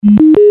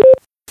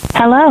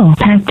Hello,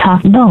 Pack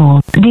Talk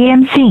Bold,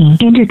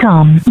 DMC,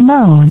 Intercom,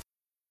 Mode.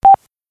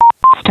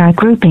 Start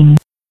grouping.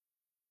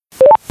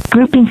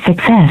 Grouping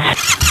success.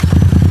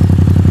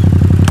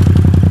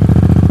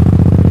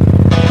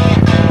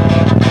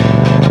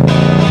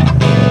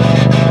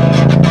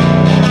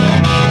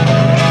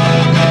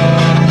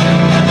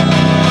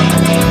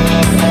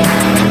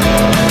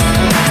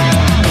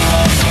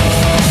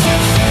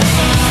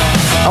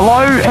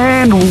 Hello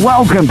and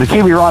welcome to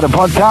Kiwi Rider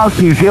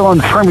Podcast, New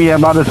Zealand's premier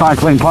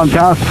motorcycling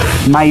podcast,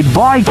 made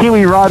by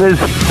Kiwi Riders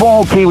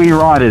for Kiwi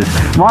Riders.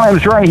 My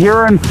name's Ray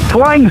Heron,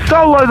 flying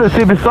solo this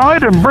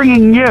episode and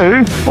bringing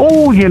you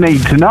all you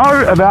need to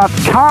know about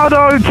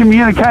Cardo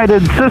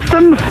communicated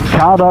systems,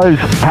 Cardo's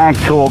Pack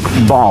Talk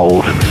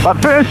Bold.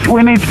 But first,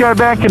 we need to go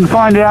back and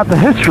find out the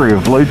history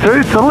of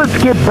Bluetooth, so let's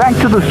get back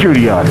to the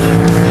studio.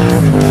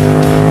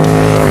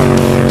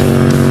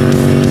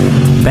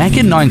 Back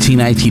in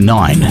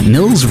 1989,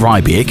 Nils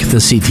Rybeck, the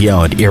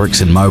CTO at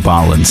Ericsson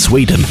Mobile in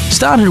Sweden,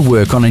 started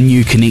work on a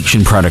new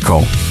connection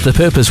protocol. The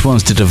purpose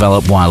was to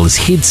develop wireless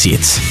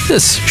headsets.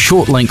 This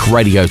short-link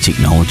radio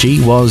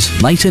technology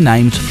was later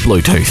named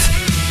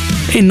Bluetooth.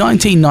 In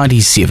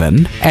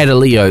 1997,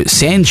 Adalio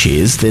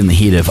Sanchez, then the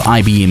head of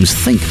IBM's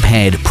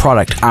ThinkPad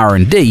product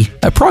R&D,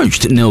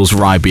 approached Nils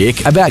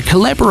Rybeck about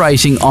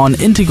collaborating on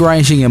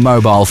integrating a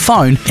mobile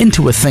phone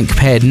into a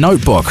ThinkPad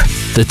notebook.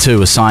 The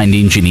two assigned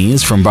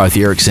engineers from both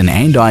Ericsson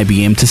and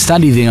IBM to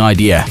study the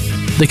idea.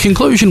 The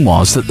conclusion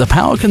was that the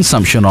power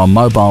consumption on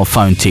mobile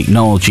phone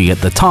technology at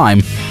the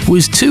time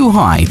was too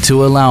high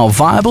to allow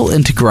viable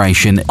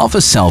integration of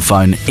a cell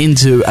phone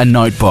into a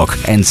notebook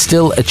and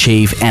still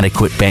achieve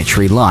adequate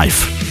battery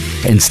life.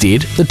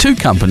 Instead, the two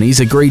companies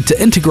agreed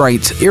to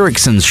integrate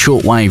Ericsson's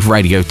shortwave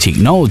radio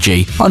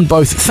technology on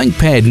both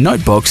ThinkPad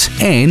notebooks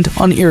and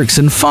on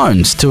Ericsson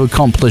phones to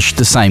accomplish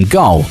the same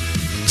goal.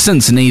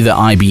 Since neither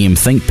IBM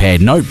ThinkPad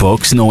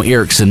notebooks nor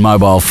Ericsson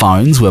mobile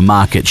phones were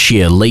market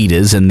share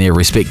leaders in their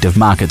respective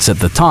markets at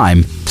the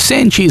time,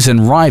 Sanchez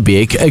and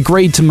Rybeck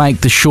agreed to make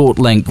the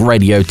short-link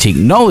radio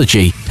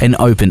technology an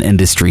open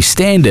industry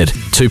standard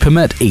to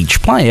permit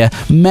each player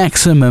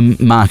maximum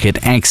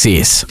market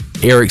access.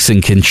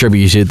 Ericsson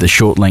contributed the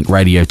short-link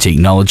radio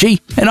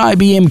technology, and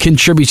IBM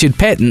contributed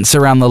patents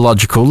around the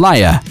logical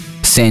layer.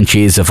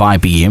 Sanchez of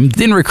IBM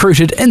then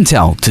recruited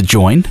Intel to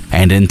join,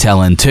 and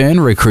Intel in turn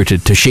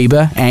recruited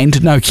Toshiba and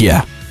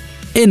Nokia.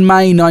 In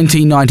May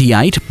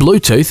 1998,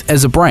 Bluetooth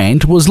as a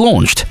brand was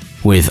launched,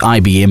 with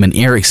IBM and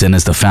Ericsson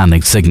as the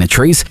founding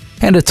signatories,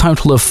 and a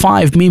total of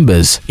 5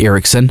 members: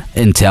 Ericsson,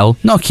 Intel,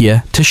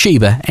 Nokia,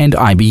 Toshiba, and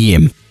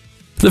IBM.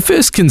 The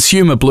first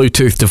consumer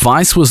Bluetooth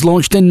device was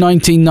launched in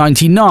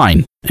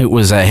 1999. It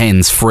was a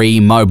hands-free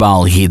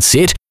mobile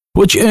headset,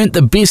 which earned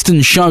the Best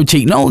in Show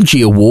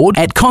Technology Award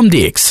at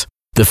Comdex.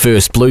 The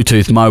first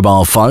Bluetooth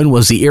mobile phone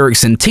was the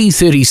Ericsson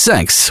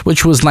T36,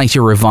 which was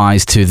later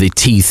revised to the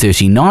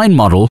T39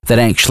 model that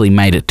actually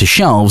made it to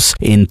shelves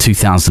in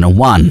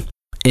 2001.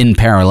 In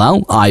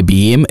parallel,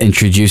 IBM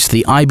introduced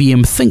the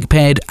IBM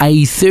ThinkPad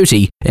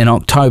A30 in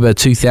October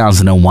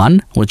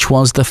 2001, which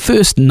was the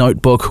first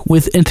notebook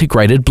with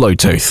integrated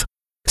Bluetooth.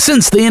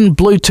 Since then,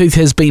 Bluetooth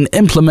has been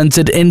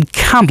implemented in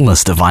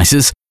countless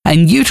devices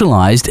and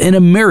utilized in a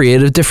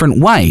myriad of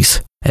different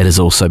ways. It has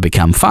also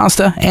become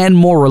faster and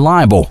more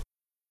reliable.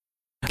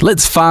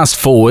 Let's fast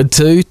forward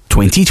to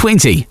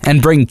 2020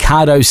 and bring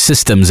Cardo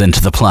systems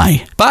into the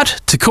play. But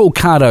to call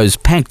Cardo's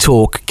Pack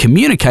Talk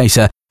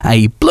communicator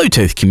a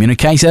Bluetooth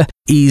communicator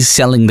is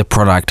selling the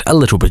product a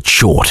little bit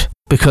short,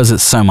 because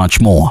it's so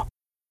much more.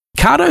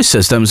 Cardo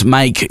systems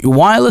make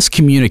wireless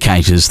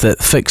communicators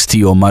that fix to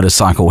your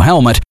motorcycle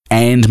helmet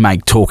and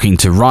make talking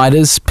to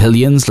riders,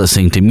 pillions,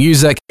 listening to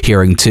music,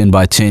 hearing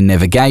turn-by-turn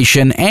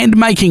navigation, and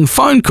making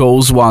phone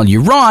calls while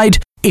you ride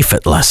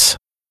effortless.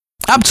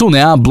 Up till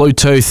now,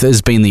 Bluetooth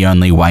has been the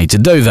only way to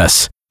do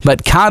this,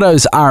 but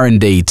Cardo's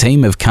R&D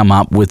team have come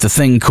up with a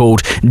thing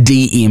called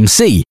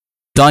DMC,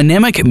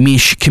 Dynamic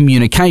Mesh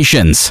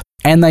Communications,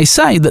 and they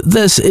say that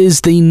this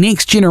is the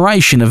next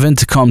generation of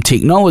intercom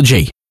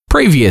technology.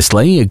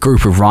 Previously, a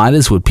group of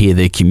riders would pair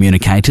their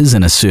communicators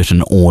in a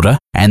certain order,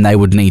 and they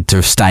would need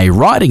to stay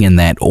riding in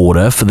that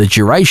order for the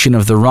duration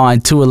of the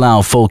ride to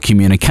allow full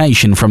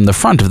communication from the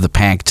front of the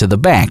pack to the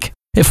back.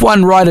 If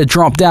one rider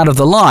dropped out of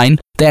the line,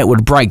 that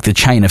would break the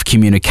chain of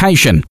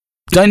communication.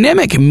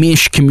 Dynamic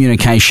mesh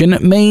communication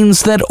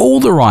means that all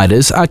the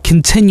riders are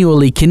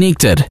continually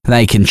connected.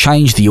 They can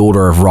change the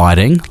order of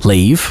riding,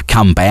 leave,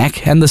 come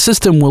back, and the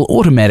system will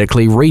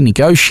automatically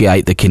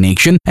renegotiate the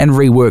connection and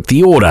rework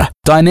the order.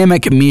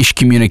 Dynamic mesh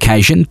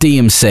communication,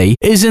 DMC,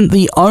 isn't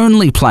the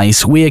only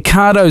place where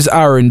Cardo's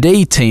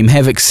R&D team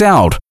have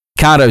excelled.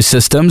 Cardo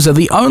systems are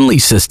the only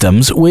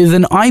systems with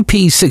an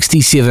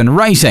IP67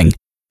 rating,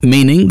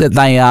 meaning that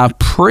they are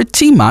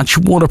pretty much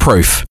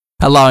waterproof,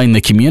 allowing the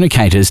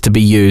communicators to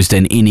be used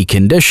in any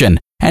condition,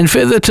 and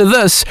further to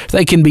this,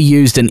 they can be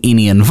used in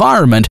any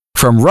environment,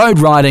 from road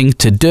riding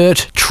to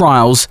dirt,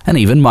 trials, and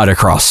even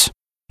motocross.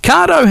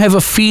 Cardo have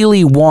a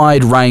fairly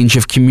wide range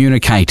of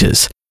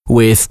communicators,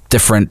 with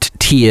different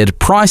tiered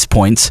price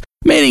points,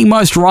 meaning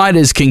most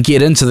riders can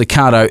get into the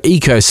Cardo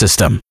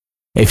ecosystem.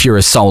 If you're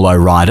a solo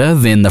rider,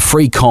 then the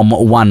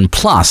Freecom One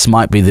Plus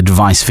might be the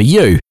device for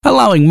you,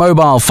 allowing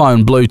mobile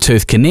phone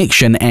Bluetooth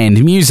connection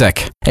and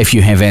music. If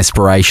you have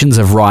aspirations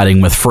of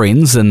riding with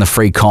friends, then the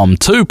Freecom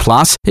 2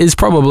 Plus is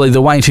probably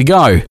the way to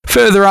go.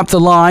 Further up the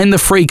line, the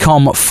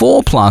Freecom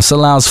 4 Plus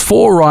allows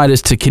 4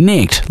 riders to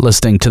connect,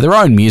 listening to their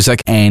own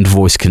music and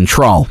voice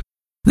control.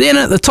 Then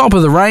at the top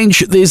of the range,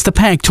 there's the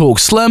PackTalk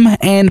Slim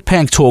and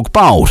PackTalk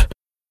Bold.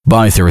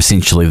 Both are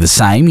essentially the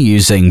same,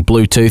 using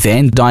Bluetooth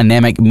and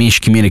dynamic mesh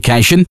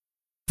communication.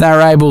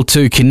 They're able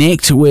to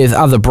connect with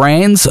other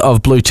brands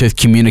of Bluetooth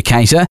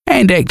communicator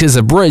and act as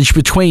a bridge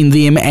between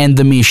them and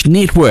the mesh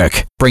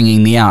network,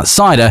 bringing the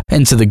outsider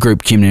into the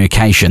group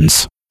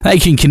communications. They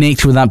can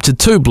connect with up to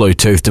 2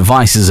 Bluetooth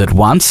devices at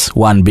once,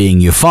 one being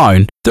your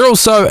phone. They're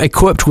also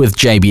equipped with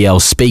JBL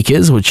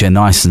speakers, which are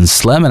nice and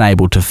slim and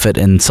able to fit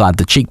inside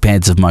the cheek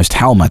pads of most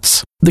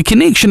helmets. The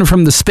connection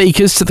from the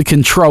speakers to the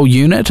control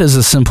unit is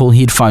a simple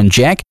headphone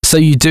jack, so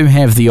you do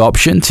have the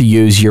option to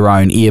use your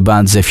own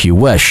earbuds if you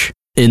wish.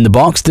 In the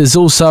box, there's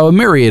also a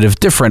myriad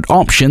of different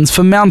options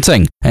for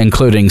mounting,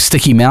 including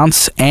sticky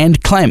mounts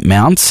and clamp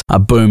mounts, a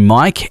boom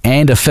mic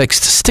and a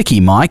fixed sticky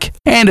mic,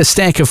 and a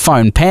stack of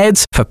phone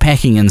pads for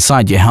packing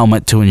inside your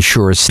helmet to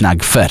ensure a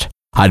snug fit.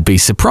 I'd be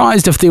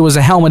surprised if there was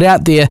a helmet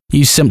out there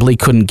you simply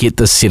couldn't get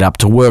this setup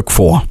to work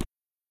for.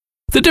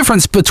 The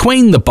difference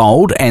between the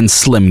Bold and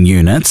Slim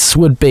units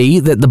would be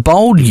that the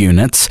Bold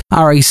units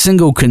are a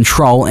single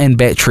control and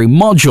battery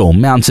module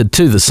mounted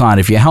to the side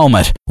of your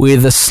helmet, where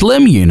the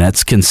Slim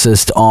units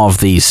consist of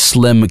the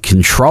Slim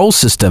control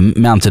system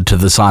mounted to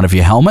the side of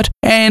your helmet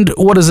and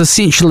what is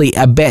essentially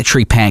a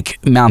battery pack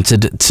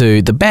mounted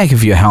to the back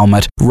of your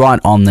helmet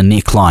right on the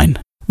neckline.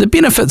 The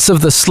benefits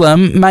of the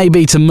Slim may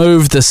be to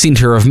move the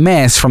center of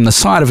mass from the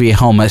side of your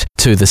helmet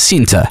to the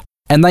center,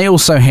 and they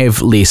also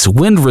have less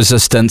wind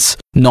resistance,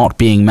 not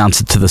being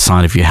mounted to the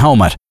side of your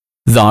helmet.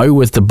 Though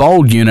with the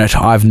Bold unit,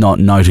 I've not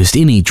noticed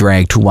any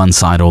drag to one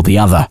side or the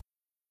other.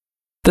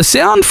 The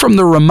sound from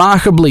the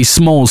remarkably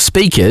small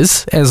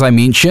speakers, as I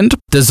mentioned,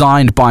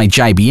 designed by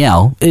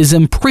JBL, is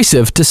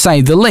impressive to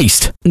say the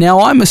least.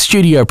 Now, I'm a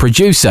studio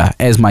producer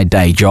as my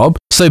day job,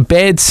 so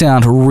bad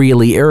sound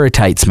really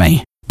irritates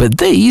me. But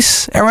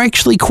these are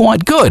actually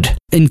quite good.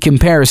 In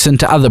comparison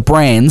to other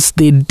brands,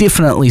 they're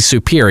definitely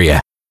superior.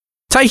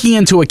 Taking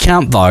into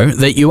account, though,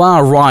 that you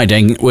are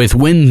riding with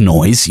wind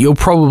noise, you're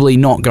probably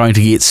not going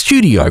to get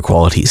studio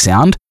quality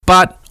sound,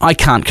 but I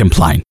can't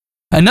complain.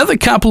 Another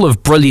couple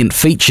of brilliant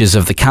features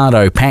of the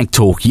Cardo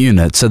PackTalk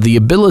units are the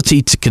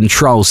ability to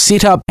control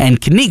setup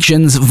and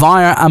connections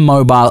via a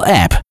mobile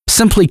app.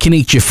 Simply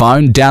connect your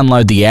phone,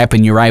 download the app,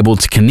 and you're able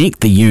to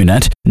connect the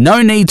unit.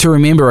 No need to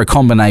remember a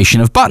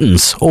combination of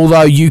buttons,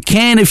 although you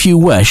can, if you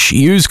wish,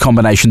 use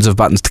combinations of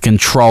buttons to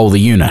control the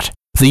unit.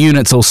 The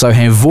units also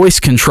have voice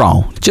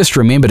control. Just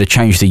remember to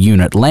change the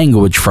unit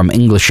language from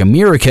English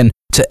American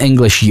to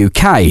English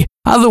UK.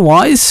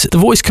 Otherwise, the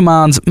voice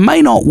commands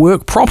may not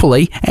work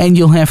properly and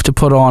you'll have to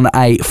put on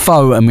a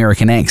faux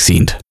American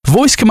accent.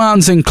 Voice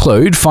commands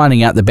include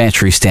finding out the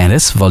battery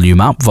status,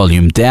 volume up,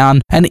 volume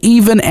down, and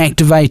even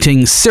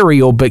activating Siri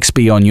or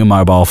Bixby on your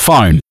mobile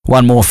phone.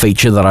 One more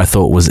feature that I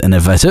thought was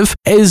innovative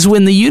is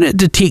when the unit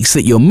detects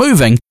that you're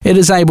moving, it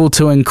is able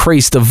to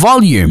increase the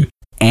volume.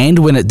 And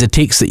when it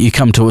detects that you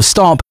come to a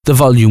stop, the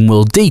volume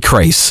will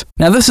decrease.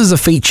 Now, this is a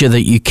feature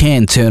that you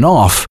can turn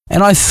off,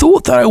 and I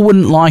thought that I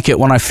wouldn't like it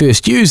when I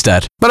first used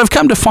it, but I've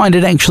come to find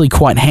it actually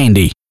quite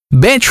handy.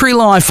 Battery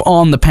life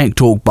on the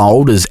PackTalk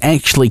Bold is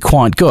actually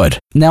quite good.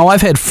 Now,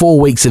 I've had 4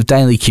 weeks of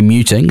daily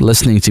commuting,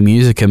 listening to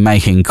music and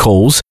making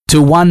calls,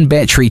 to one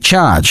battery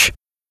charge.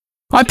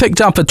 I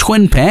picked up a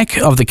twin pack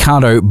of the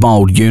Cardo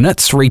Bold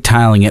units,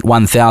 retailing at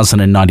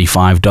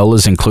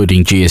 $1,095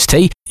 including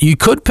GST. You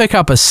could pick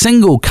up a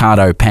single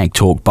Cardo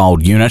PackTalk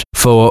Bold unit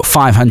for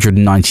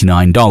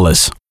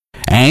 $599.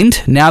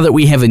 And now that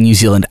we have a New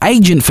Zealand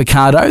agent for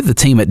Cardo, the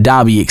team at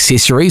Derby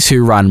Accessories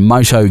who run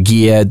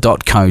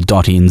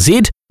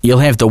motogear.co.nz, you'll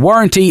have the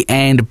warranty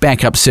and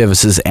backup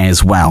services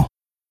as well.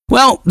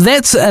 Well,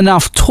 that's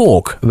enough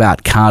talk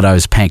about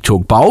Cardo's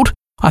PackTalk Bold.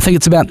 I think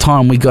it's about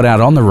time we got out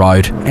on the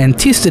road and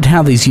tested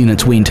how these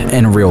units went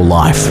in real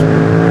life.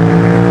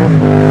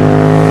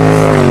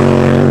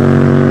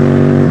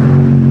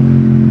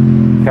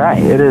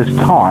 Okay, it is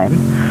time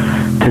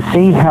to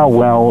see how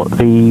well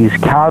these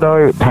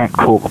Cardo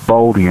PackTalk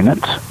Bold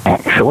units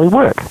actually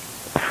work.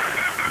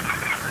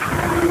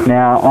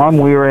 Now, I'm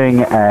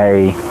wearing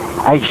a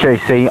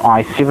HJC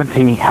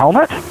E27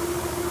 helmet.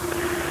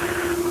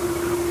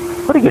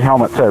 Pretty good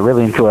helmet too,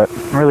 really enjoy it.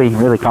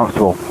 Really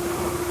comfortable.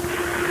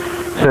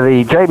 So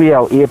the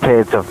JBL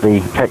earpads of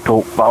the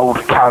PackTalk Bold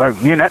Cardo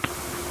unit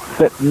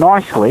fit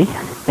nicely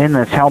in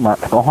this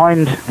helmet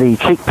behind the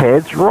cheek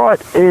pads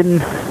right in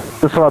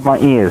beside my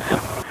ears.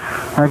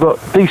 I've got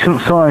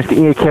decent sized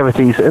ear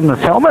cavities in this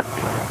helmet,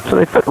 so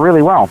they fit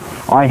really well.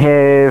 I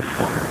have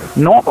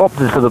not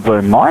opted for the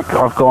boom mic.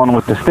 I've gone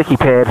with the sticky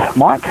pad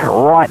mic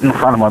right in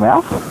front of my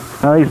mouth.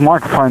 Now these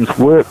microphones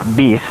work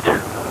best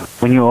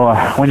when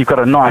you've got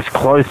a nice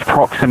close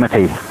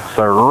proximity.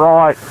 So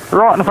right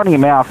in front of your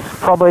mouth,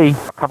 probably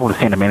a couple of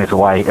centimetres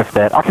away, if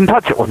that. I can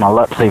touch it with my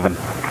lips even.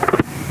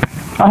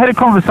 I had a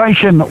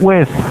conversation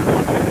with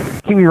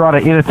Kiwi Rider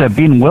editor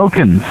Ben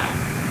Wilkins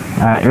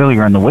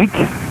earlier in the week.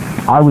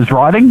 I was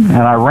riding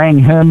and I rang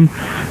him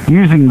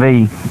using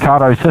the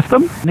Cardo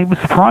system, and he was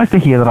surprised to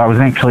hear that I was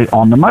actually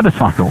on the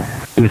motorcycle.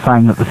 He was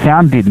saying that the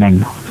sound deadening,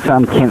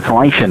 sound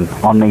cancellation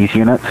on these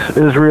units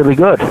is really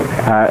good.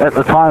 At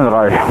the time that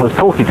I was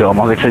talking to him,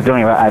 I was actually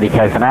doing about 80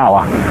 k's an hour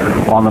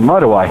on the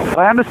motorway.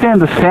 I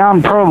understand the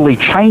sound probably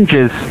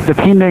changes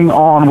depending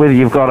on whether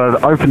you've got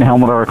an open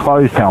helmet or a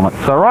closed helmet.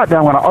 So right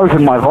now when I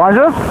open my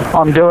visor,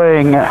 I'm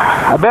doing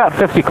about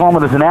 50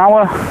 kilometers an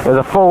hour with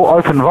a full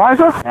open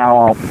visor. Now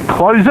I'll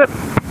close it,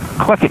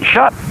 click it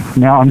shut.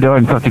 Now I'm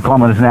doing 50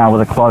 kilometers an hour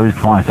with a closed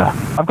visor.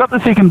 I've got the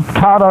second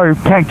Cardo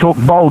Pack Talk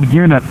Bold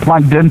unit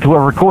plugged into a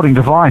recording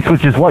device,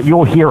 which is what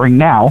you're hearing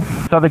now.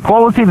 So the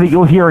quality that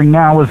you're hearing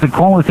now is the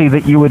quality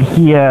that you would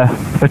hear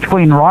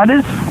between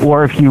riders,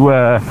 or if you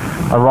were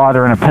a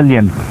rider in a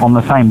pillion on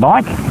the same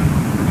bike,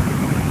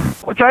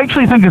 which I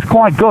actually think is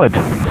quite good.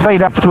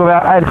 Speed up to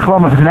about 8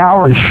 kilometers an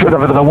hour is shoot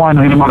over the one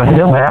on a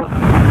hill now.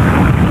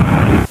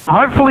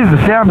 Hopefully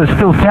the sound is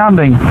still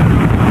sounding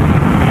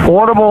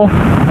audible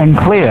and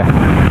clear.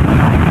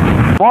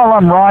 While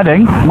I'm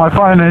riding, my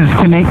phone is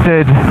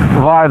connected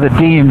via the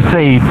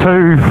DMC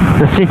to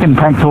the second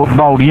Pack Talk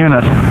Bold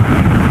unit.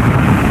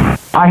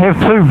 I have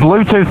two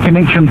Bluetooth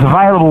connections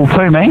available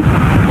to me.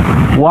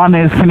 One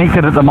is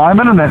connected at the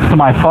moment, and that's to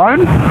my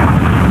phone.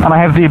 And I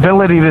have the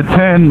ability to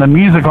turn the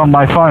music on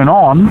my phone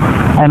on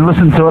and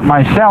listen to it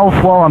myself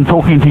while I'm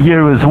talking to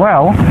you as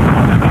well,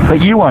 but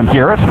you won't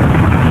hear it.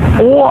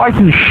 Or I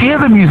can share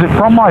the music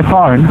from my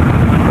phone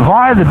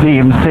via the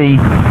DMC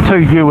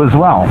to you as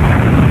well,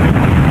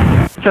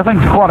 which I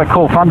think is quite a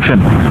cool function.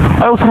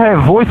 I also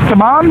have voice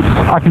commands.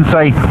 I can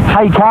say,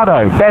 hey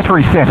Cardo,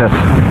 battery status.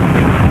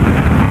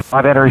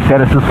 My battery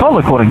status is full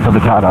according to the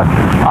Cardo.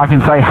 I can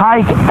say,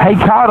 hey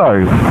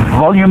Cardo,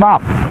 volume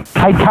up.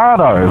 Hey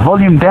Cardo,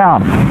 volume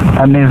down.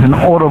 And there's an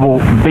audible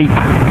beep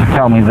to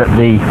tell me that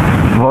the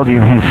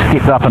volume has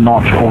stepped up a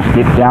notch or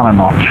stepped down a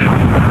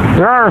notch.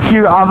 There are a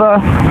few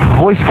other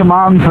voice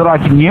commands that I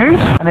can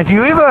use. And if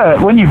you ever,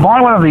 when you buy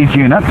one of these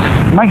units,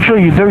 make sure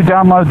you do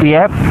download the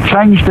app,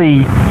 change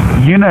the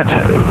unit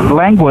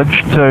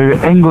language to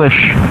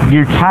English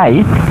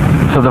UK,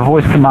 so the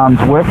voice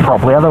commands work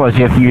properly. Otherwise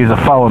you have to use a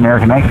faux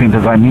American accent,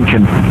 as I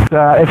mentioned.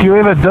 If you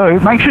ever do,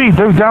 make sure you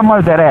do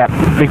download that app,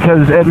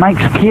 because it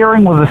makes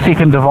pairing with a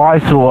second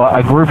device or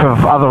a group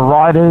of other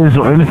riders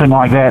or anything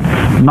like that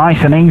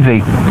nice and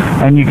easy,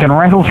 and you can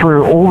rattle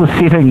through all the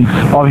settings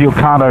of your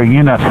Cardo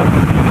unit,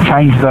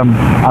 change them,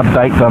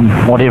 update them,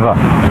 whatever,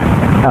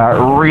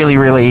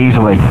 really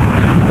easily.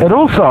 It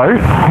also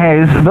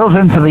has built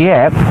into the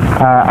app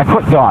a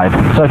quick guide,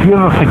 so if you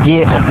ever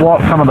forget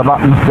what some of the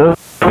buttons do,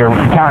 or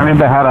can't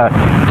remember how to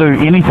do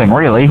anything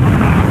really,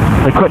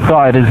 the quick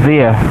guide is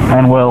there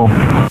and will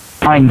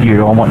find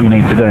you on what you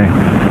need to do.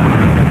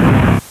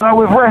 So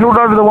we've rattled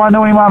over the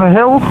Wainuimata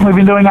Hill. We've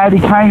been doing 80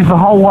 k's the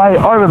whole way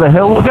over the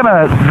hill. We're going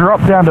to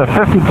drop down to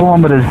 50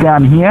 kilometres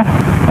down here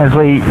as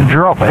we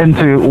drop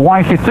into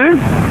Waikato,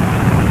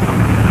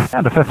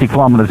 down to 50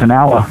 kilometres an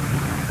hour.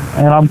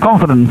 And I'm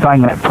confident in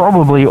saying that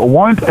probably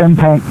won't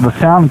impact the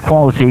sound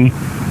quality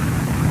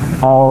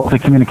of the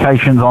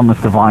communications on this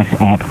device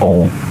at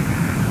all.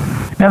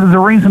 Now there's a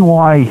reason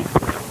why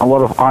a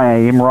lot of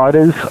IAM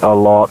riders, a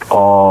lot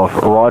of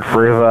Ride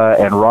Forever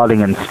and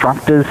riding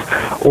instructors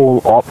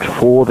all opt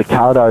for the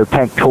Cardo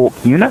Pack Talk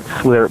units,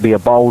 whether it be a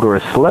Bold or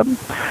a Slim.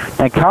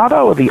 Now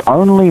Cardo are the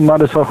only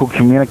motorcycle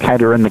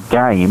communicator in the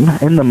game,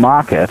 in the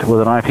market,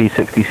 with an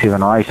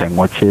IP67 rating,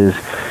 which is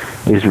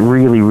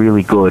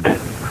really good.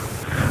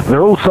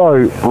 They're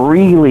also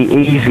really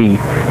easy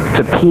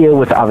to pair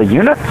with other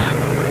units.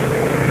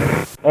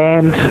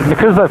 And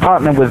because they're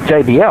partnered with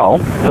JBL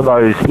for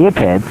those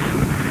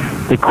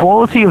earpads, the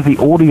quality of the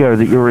audio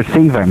that you're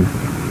receiving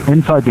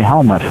inside your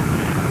helmet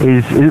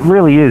it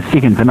really is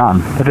second to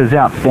none. It is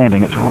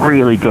outstanding. It's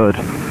really good.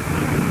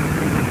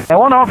 Now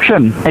one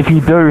option, if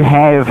you do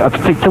have a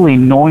particularly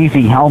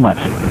noisy helmet,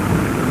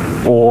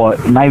 or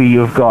maybe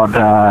you've got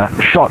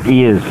shot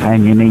ears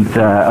and you need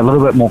a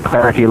little bit more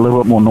clarity, a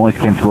little bit more noise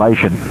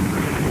cancellation,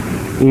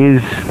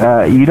 is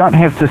you don't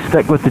have to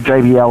stick with the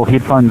JBL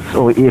headphones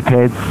or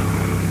earpads,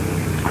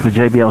 the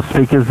JBL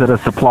speakers that are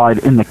supplied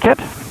in the kit.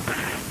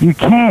 You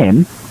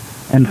can,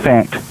 in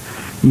fact,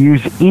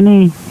 use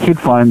any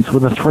headphones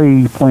with a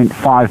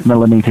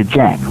 3.5mm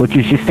jack, which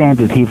is your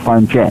standard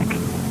headphone jack.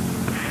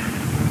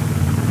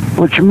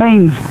 Which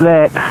means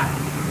that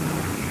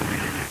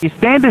your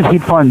standard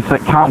headphones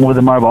that come with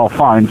a mobile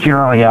phone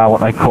generally are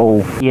what they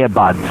call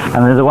earbuds,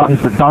 and they're the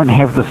ones that don't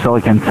have the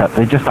silicon tip.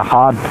 They're just a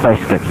hard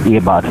plastic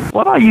earbud.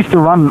 What I used to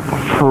run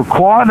for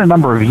quite a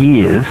number of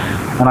years,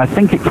 and I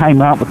think it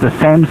came out with the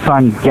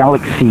Samsung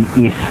Galaxy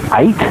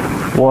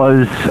S8,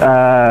 was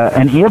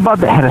an earbud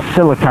that had a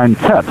silicone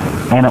tip,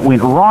 and it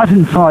went right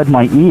inside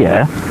my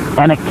ear,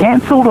 and it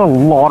cancelled a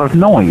lot of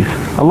noise.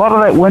 A lot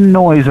of that wind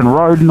noise and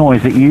road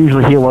noise that you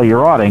usually hear while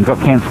you're riding got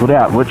cancelled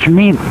out, which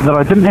meant that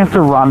I didn't have to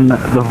run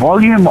the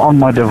volume on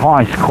my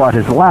device quite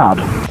as loud.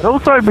 But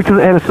also, because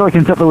it had a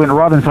silicone tip that went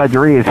right inside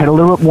your ears, had a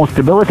little bit more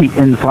stability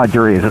inside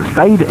your ears. It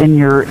stayed in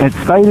your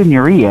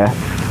ear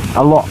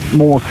a lot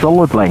more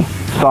solidly.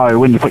 So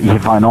when you put your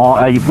headphone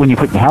on, when you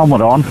put your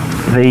helmet on,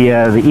 the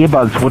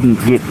earbuds wouldn't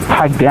get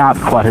tugged out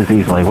quite as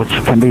easily, which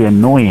can be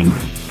annoying.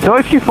 So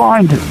if you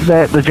find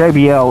that the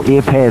JBL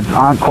AirPads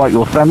aren't quite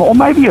your thing, or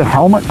maybe your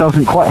helmet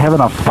doesn't quite have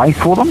enough space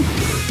for them,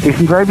 you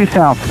can grab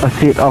yourself a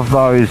set of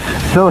those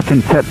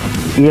silicone tipped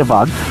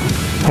earbuds.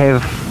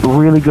 Have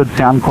really good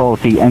sound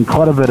quality and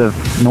quite a bit of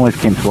noise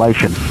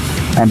cancellation.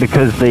 And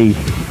because the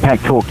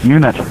Pack Talk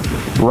unit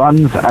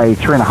runs a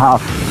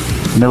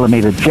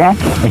 3.5mm jack,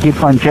 a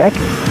headphone jack,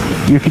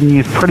 you can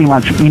use pretty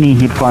much any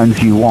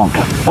headphones you want.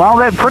 Well,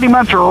 that pretty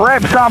much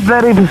wraps up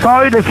that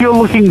episode. If you're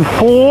looking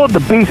for the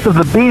best of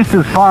the best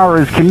as far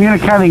as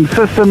communicating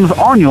systems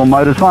on your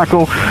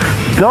motorcycle,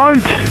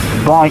 don't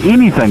buy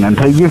anything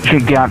until you've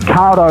checked out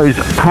Cardo's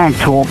Pack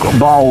Talk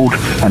Bold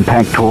and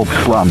Pack Talk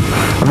Slim.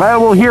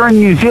 Available here in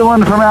New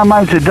Zealand from our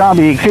mates at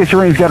Derby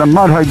Accessories. Go to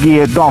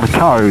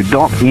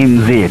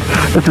motogear.co.nz.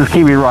 This is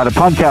Kiwi Rider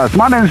Podcast.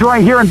 My name's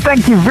Ray here, and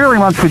thank you very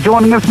much for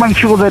joining us. Make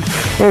sure that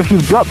if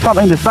you've got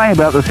something to say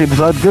about this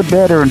episode, good,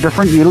 bad, or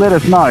indifferent, you let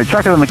us know.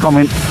 Chuck it in the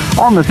comments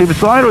on this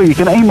episode, or you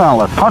can email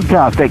us,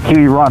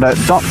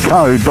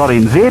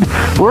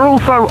 podcast@kiwirider.co.nz. We're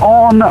also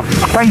on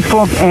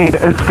Facebook and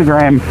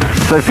Instagram,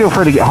 so feel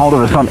free to get hold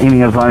of us on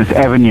any of those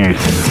avenues.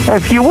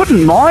 If you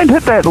wouldn't mind,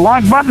 hit that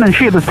like button and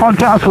share this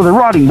podcast with a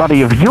riding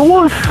buddy of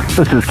yours.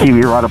 This is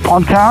Kiwi Rider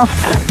Podcast.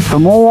 For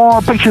more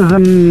pictures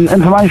and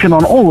information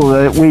on all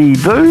that we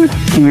do,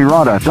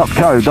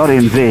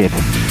 kiwirider.co.nz.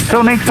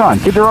 Till next time,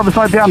 get the rubber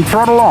side down,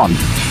 throttle on,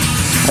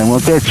 and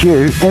we'll catch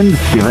you in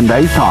 7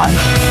 days' time.